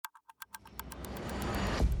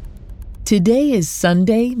Today is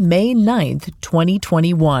Sunday, May 9th,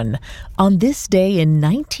 2021. On this day in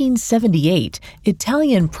 1978,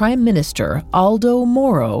 Italian Prime Minister Aldo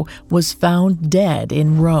Moro was found dead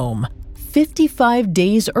in Rome. 55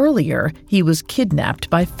 days earlier, he was kidnapped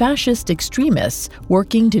by fascist extremists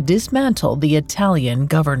working to dismantle the Italian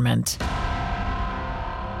government.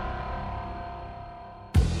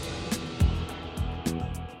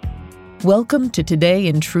 Welcome to Today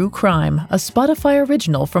in True Crime, a Spotify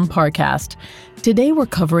original from Parcast. Today we're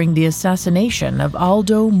covering the assassination of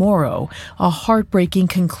Aldo Moro, a heartbreaking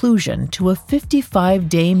conclusion to a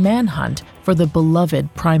 55-day manhunt for the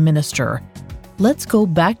beloved Prime Minister. Let's go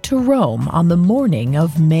back to Rome on the morning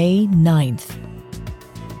of May 9th.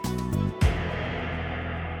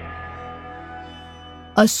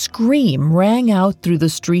 A scream rang out through the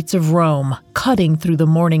streets of Rome, cutting through the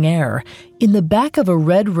morning air. In the back of a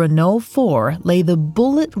red Renault 4 lay the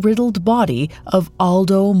bullet-riddled body of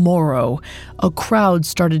Aldo Moro. A crowd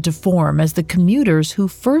started to form as the commuters who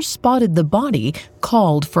first spotted the body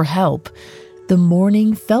called for help. The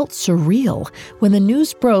morning felt surreal. When the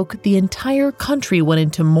news broke, the entire country went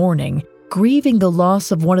into mourning, grieving the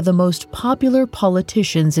loss of one of the most popular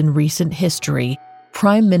politicians in recent history.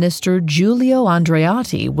 Prime Minister Giulio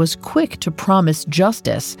Andreotti was quick to promise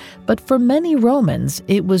justice, but for many Romans,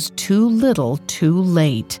 it was too little too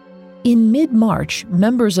late. In mid-March,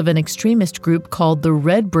 members of an extremist group called the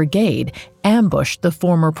Red Brigade ambushed the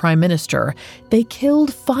former prime minister. They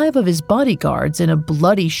killed 5 of his bodyguards in a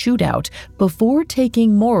bloody shootout before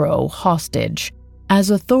taking Moro hostage. As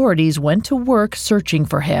authorities went to work searching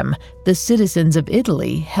for him, the citizens of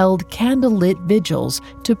Italy held candlelit vigils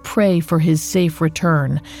to pray for his safe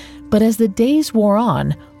return. But as the days wore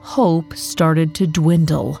on, hope started to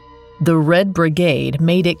dwindle. The Red Brigade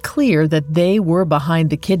made it clear that they were behind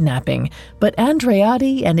the kidnapping, but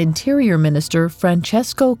Andreotti and Interior Minister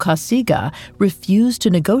Francesco Cossiga refused to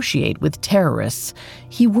negotiate with terrorists.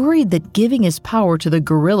 He worried that giving his power to the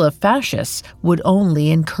guerrilla fascists would only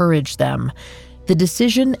encourage them. The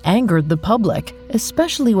decision angered the public,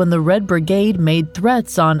 especially when the Red Brigade made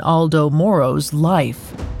threats on Aldo Moro's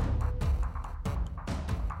life.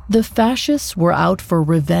 The fascists were out for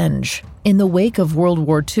revenge. In the wake of World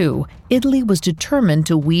War II, Italy was determined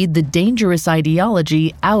to weed the dangerous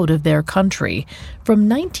ideology out of their country. From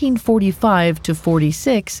 1945 to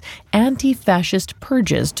 46, anti-fascist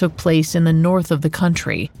purges took place in the north of the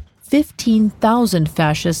country. 15,000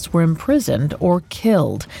 fascists were imprisoned or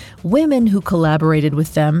killed. Women who collaborated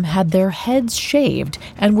with them had their heads shaved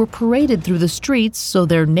and were paraded through the streets so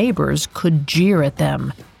their neighbors could jeer at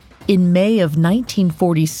them. In May of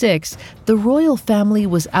 1946, the royal family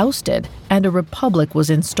was ousted and a republic was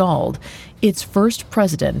installed. Its first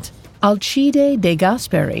president, Alcide de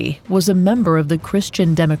Gasperi, was a member of the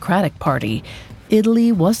Christian Democratic Party.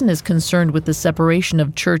 Italy wasn't as concerned with the separation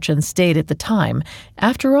of church and state at the time.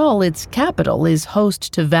 After all, its capital is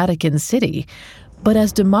host to Vatican City. But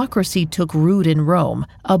as democracy took root in Rome,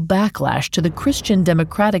 a backlash to the Christian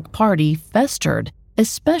Democratic Party festered,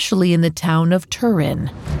 especially in the town of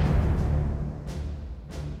Turin.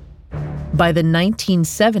 By the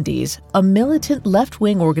 1970s, a militant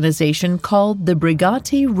left-wing organization called the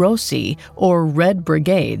Brigate Rossi, or Red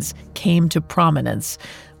Brigades, came to prominence.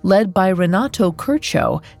 Led by Renato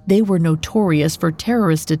Curcio, they were notorious for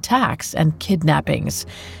terrorist attacks and kidnappings.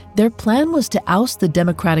 Their plan was to oust the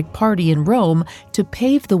Democratic Party in Rome to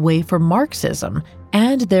pave the way for Marxism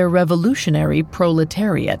and their revolutionary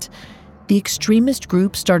proletariat. The extremist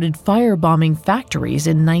group started firebombing factories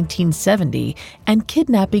in 1970, and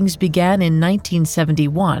kidnappings began in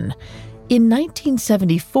 1971. In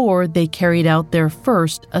 1974, they carried out their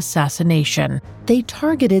first assassination. They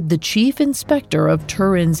targeted the chief inspector of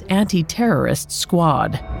Turin's anti-terrorist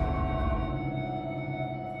squad.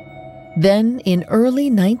 Then, in early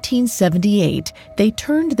 1978, they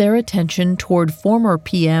turned their attention toward former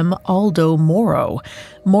PM Aldo Moro.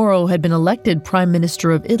 Moro had been elected Prime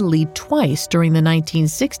Minister of Italy twice during the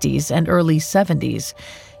 1960s and early 70s.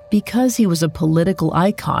 Because he was a political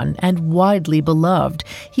icon and widely beloved,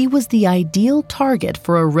 he was the ideal target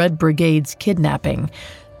for a Red Brigade's kidnapping.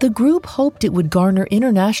 The group hoped it would garner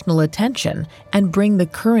international attention and bring the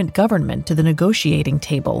current government to the negotiating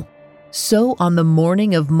table. So on the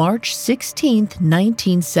morning of March 16,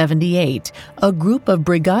 1978, a group of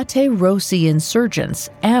Brigate Rossi insurgents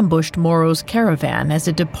ambushed Moro's caravan as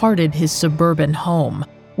it departed his suburban home.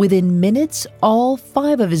 Within minutes, all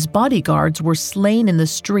 5 of his bodyguards were slain in the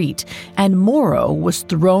street, and Moro was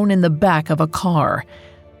thrown in the back of a car.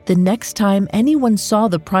 The next time anyone saw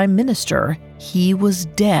the Prime Minister, he was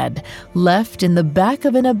dead, left in the back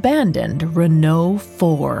of an abandoned Renault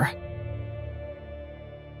 4.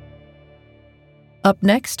 Up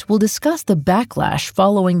next, we'll discuss the backlash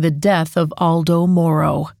following the death of Aldo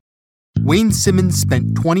Moro. Wayne Simmons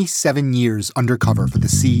spent 27 years undercover for the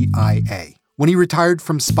CIA. When he retired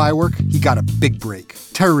from spy work, he got a big break,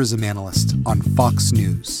 terrorism analyst on Fox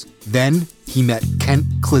News. Then he met Kent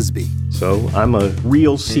Clisby. So I'm a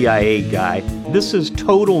real CIA guy. This is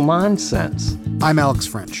total nonsense. I'm Alex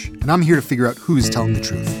French, and I'm here to figure out who's telling the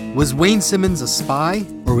truth. Was Wayne Simmons a spy,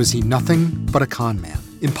 or was he nothing but a con man?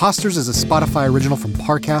 Imposters is a Spotify original from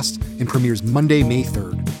Parcast and premieres Monday, May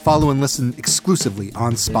 3rd. Follow and listen exclusively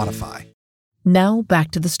on Spotify. Now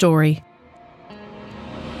back to the story.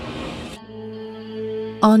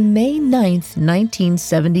 On May 9th,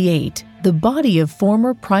 1978, the body of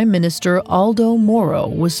former Prime Minister Aldo Moro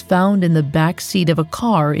was found in the back seat of a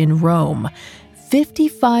car in Rome.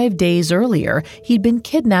 55 days earlier, he'd been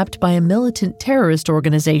kidnapped by a militant terrorist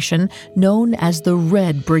organization known as the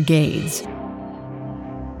Red Brigades.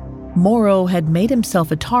 Moro had made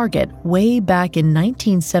himself a target way back in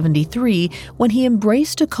 1973 when he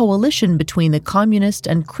embraced a coalition between the Communist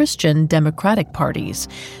and Christian Democratic parties.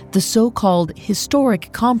 The so-called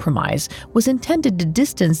Historic Compromise was intended to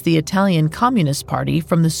distance the Italian Communist Party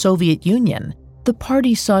from the Soviet Union. The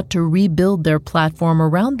party sought to rebuild their platform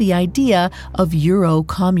around the idea of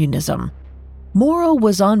Euro-communism. Moro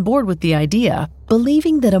was on board with the idea,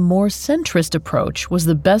 believing that a more centrist approach was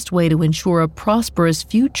the best way to ensure a prosperous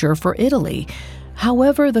future for Italy.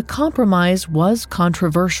 However, the compromise was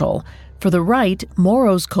controversial. For the right,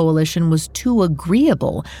 Moro's coalition was too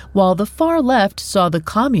agreeable, while the far left saw the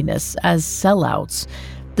communists as sellouts.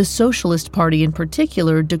 The Socialist Party in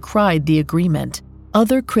particular decried the agreement.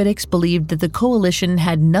 Other critics believed that the coalition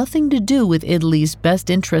had nothing to do with Italy's best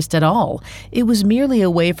interest at all. It was merely a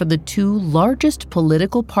way for the two largest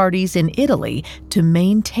political parties in Italy to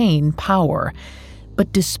maintain power.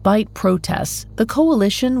 But despite protests, the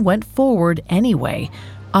coalition went forward anyway.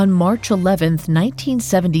 On March 11,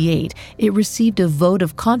 1978, it received a vote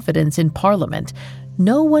of confidence in Parliament.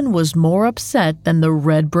 No one was more upset than the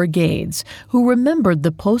Red Brigades, who remembered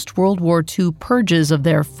the post-World War II purges of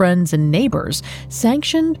their friends and neighbors,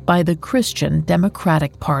 sanctioned by the Christian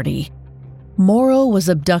Democratic Party. Moro was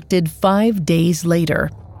abducted 5 days later.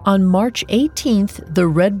 On March 18th, the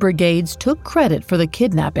Red Brigades took credit for the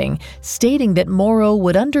kidnapping, stating that Moro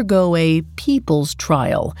would undergo a people's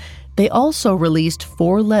trial. They also released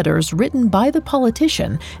 4 letters written by the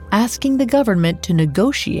politician asking the government to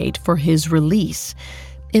negotiate for his release.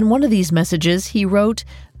 In one of these messages, he wrote,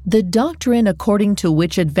 "The doctrine according to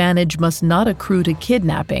which advantage must not accrue to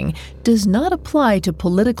kidnapping does not apply to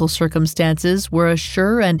political circumstances where a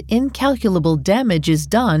sure and incalculable damage is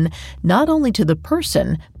done not only to the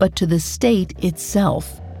person, but to the state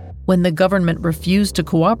itself." When the government refused to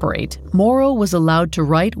cooperate, Moro was allowed to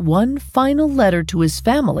write one final letter to his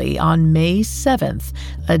family on May 7th,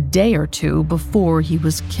 a day or two before he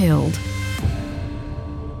was killed.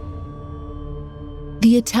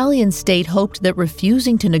 The Italian state hoped that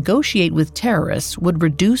refusing to negotiate with terrorists would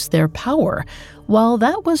reduce their power. While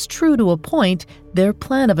that was true to a point, their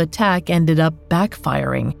plan of attack ended up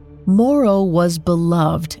backfiring. Moro was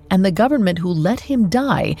beloved, and the government who let him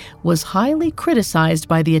die was highly criticized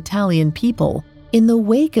by the Italian people. In the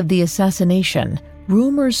wake of the assassination,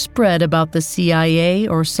 rumors spread about the CIA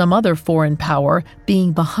or some other foreign power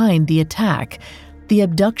being behind the attack. The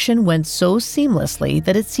abduction went so seamlessly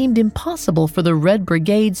that it seemed impossible for the Red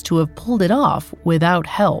Brigades to have pulled it off without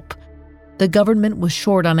help. The government was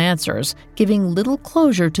short on answers, giving little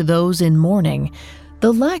closure to those in mourning.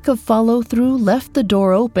 The lack of follow-through left the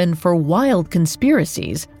door open for wild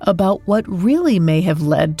conspiracies about what really may have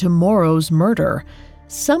led to Moro's murder.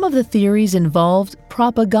 Some of the theories involved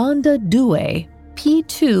Propaganda Due.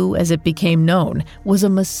 P2, as it became known, was a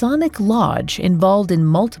Masonic lodge involved in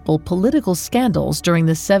multiple political scandals during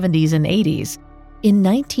the 70s and 80s. In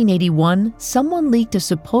 1981, someone leaked a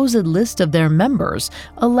supposed list of their members,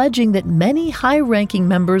 alleging that many high-ranking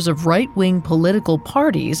members of right-wing political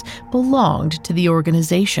parties belonged to the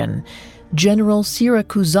organization. General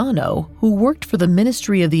Siracusano, who worked for the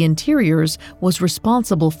Ministry of the Interiors, was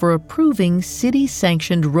responsible for approving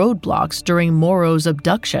city-sanctioned roadblocks during Moro's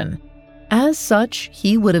abduction. As such,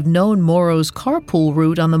 he would have known Moro's carpool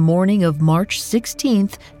route on the morning of March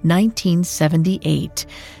 16, 1978.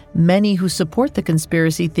 Many who support the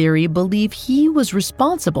conspiracy theory believe he was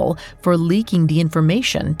responsible for leaking the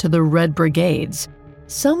information to the Red Brigades.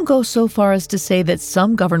 Some go so far as to say that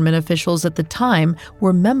some government officials at the time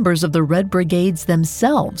were members of the Red Brigades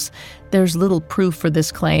themselves. There's little proof for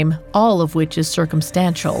this claim, all of which is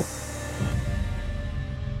circumstantial.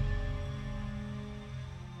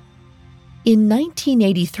 In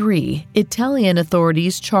 1983, Italian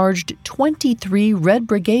authorities charged 23 Red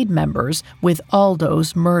Brigade members with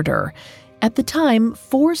Aldo's murder. At the time,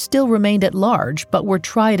 4 still remained at large but were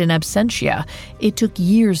tried in absentia. It took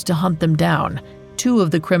years to hunt them down. 2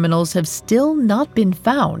 of the criminals have still not been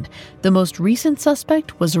found. The most recent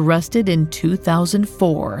suspect was arrested in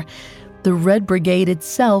 2004. The Red Brigade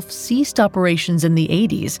itself ceased operations in the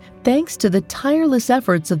 80s thanks to the tireless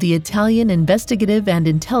efforts of the Italian investigative and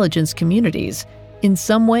intelligence communities. In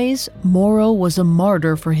some ways, Moro was a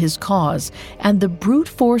martyr for his cause, and the brute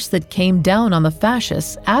force that came down on the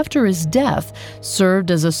fascists after his death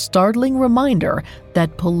served as a startling reminder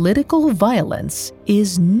that political violence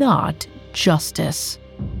is not justice.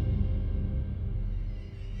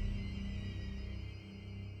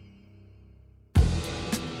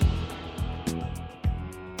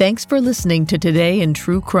 Thanks for listening to Today in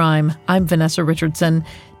True Crime. I'm Vanessa Richardson.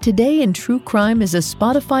 Today in True Crime is a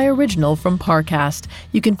Spotify original from Parcast.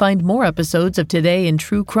 You can find more episodes of Today in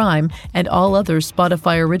True Crime and all other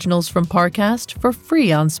Spotify originals from Parcast for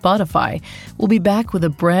free on Spotify. We'll be back with a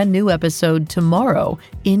brand new episode tomorrow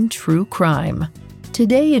in True Crime.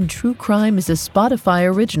 Today in True Crime is a Spotify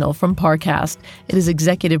original from Parcast. It is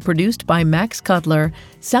executive produced by Max Cutler,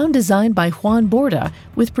 sound designed by Juan Borda,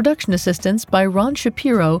 with production assistance by Ron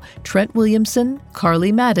Shapiro, Trent Williamson,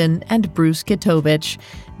 Carly Madden, and Bruce Kitovich.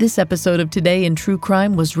 This episode of Today in True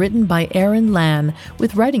Crime was written by Aaron Lan,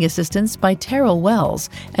 with writing assistance by Terrell Wells,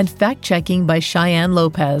 and fact-checking by Cheyenne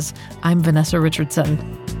Lopez. I'm Vanessa Richardson.